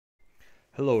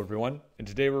Hello everyone, and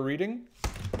today we're reading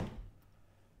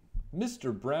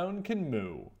Mr. Brown Can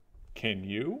Moo, Can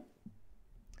You?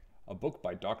 A book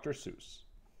by Dr. Seuss.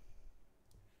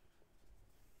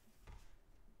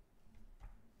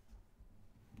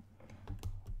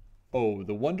 Oh,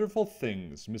 the wonderful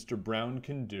things Mr. Brown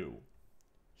can do.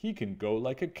 He can go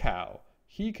like a cow.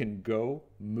 He can go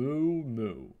moo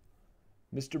moo.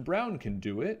 Mr. Brown can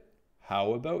do it.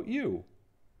 How about you?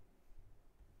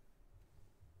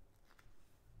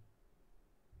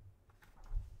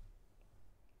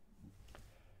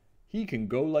 He can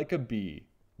go like a bee.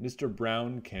 Mr.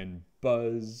 Brown can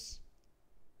buzz.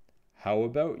 How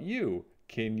about you?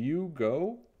 Can you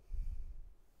go?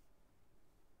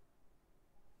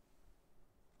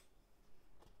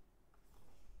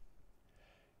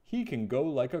 He can go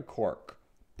like a cork.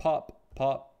 Pop,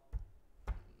 pop.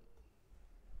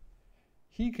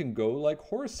 He can go like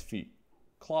horse feet.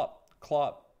 Clop,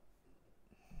 clop.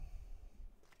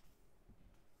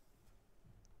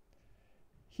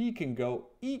 He can go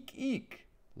eek, eek,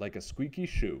 like a squeaky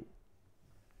shoe.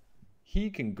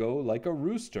 He can go like a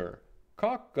rooster.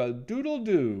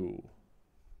 Cock-a-doodle-doo.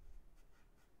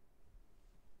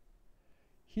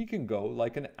 He can go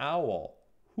like an owl.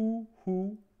 Hoo,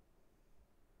 hoo.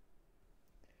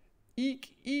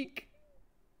 Eek, eek.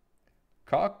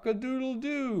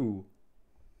 Cock-a-doodle-doo.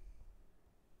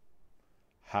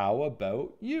 How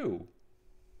about you?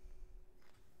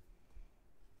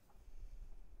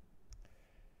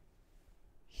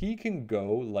 He can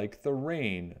go like the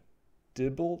rain.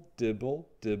 Dibble, dibble,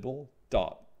 dibble,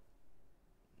 dop.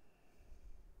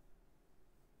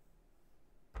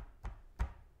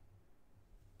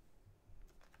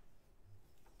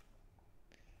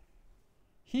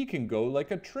 He can go like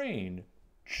a train.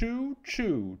 Choo,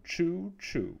 choo, choo,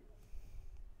 choo.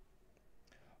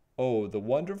 Oh, the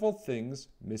wonderful things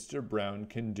Mr. Brown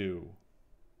can do.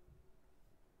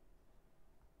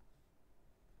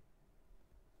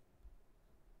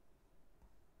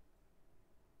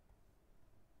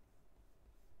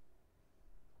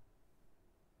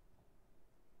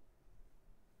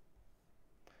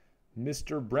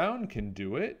 Mr. Brown can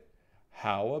do it.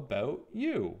 How about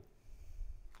you?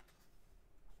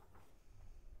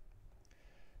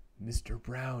 Mr.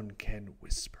 Brown can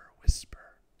whisper,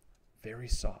 whisper, very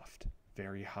soft,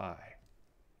 very high,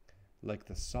 like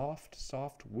the soft,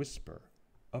 soft whisper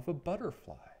of a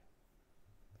butterfly.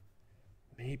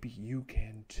 Maybe you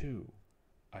can too.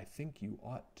 I think you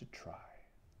ought to try.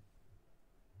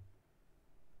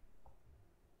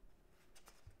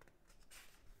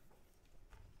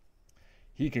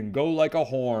 He can go like a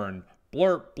horn,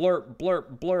 blurp, blurp,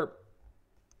 blurp, blurp,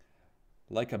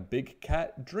 like a big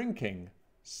cat drinking,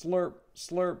 slurp,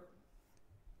 slurp.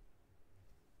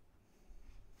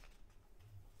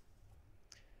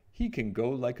 He can go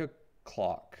like a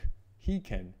clock. He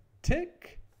can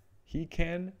tick. He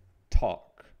can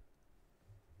talk.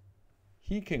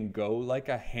 He can go like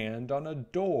a hand on a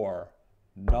door.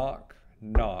 Knock,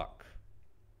 knock.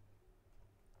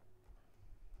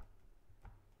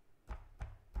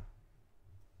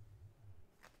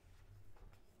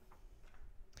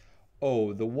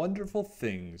 Oh, the wonderful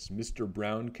things Mr.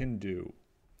 Brown can do.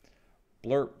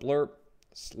 Blurp, blurp,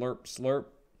 slurp, slurp.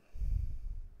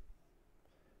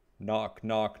 Knock,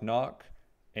 knock, knock.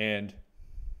 And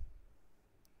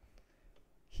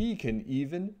he can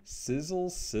even sizzle,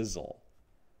 sizzle.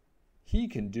 He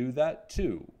can do that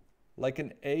too, like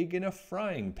an egg in a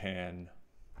frying pan.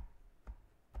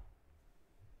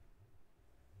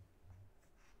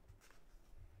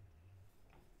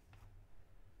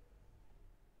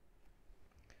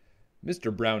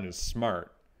 Mr. Brown is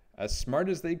smart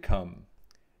as they come.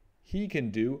 He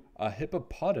can do a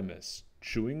hippopotamus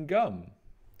chewing gum.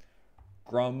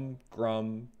 Grum,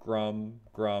 grum, grum,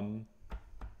 grum.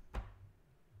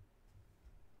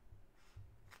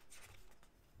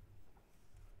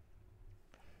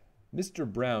 Mr.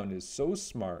 Brown is so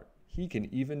smart, he can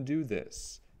even do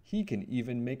this. He can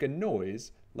even make a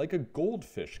noise like a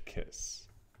goldfish kiss.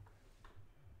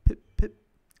 Pip, pip,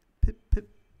 pip, pip.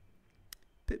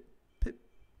 Pip, pip,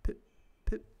 pip,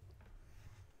 pip.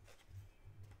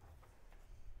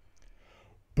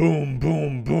 Boom,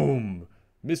 boom, boom.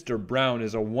 Mr. Brown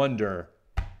is a wonder.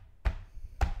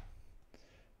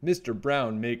 Mr.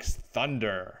 Brown makes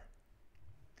thunder.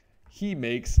 He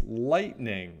makes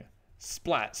lightning.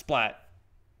 Splat, splat.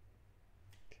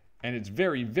 And it's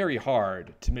very, very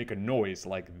hard to make a noise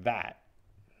like that.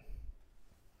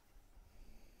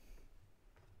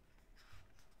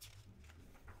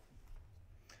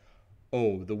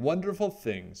 Oh, the wonderful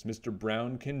things Mr.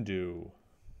 Brown can do.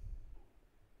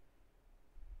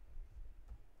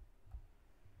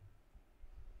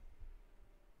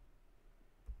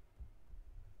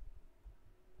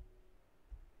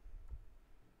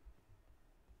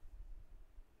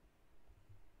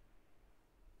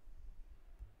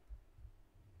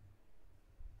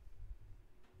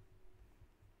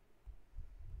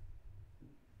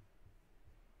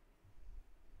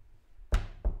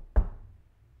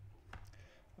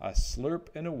 A slurp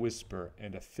and a whisper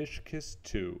and a fish kiss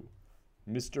too.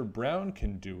 Mr. Brown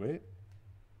can do it.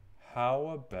 How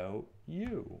about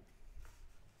you?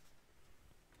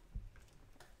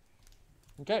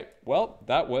 Okay, well,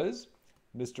 that was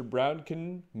Mr. Brown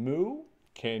Can Moo,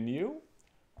 Can You?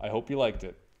 I hope you liked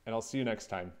it, and I'll see you next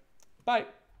time. Bye.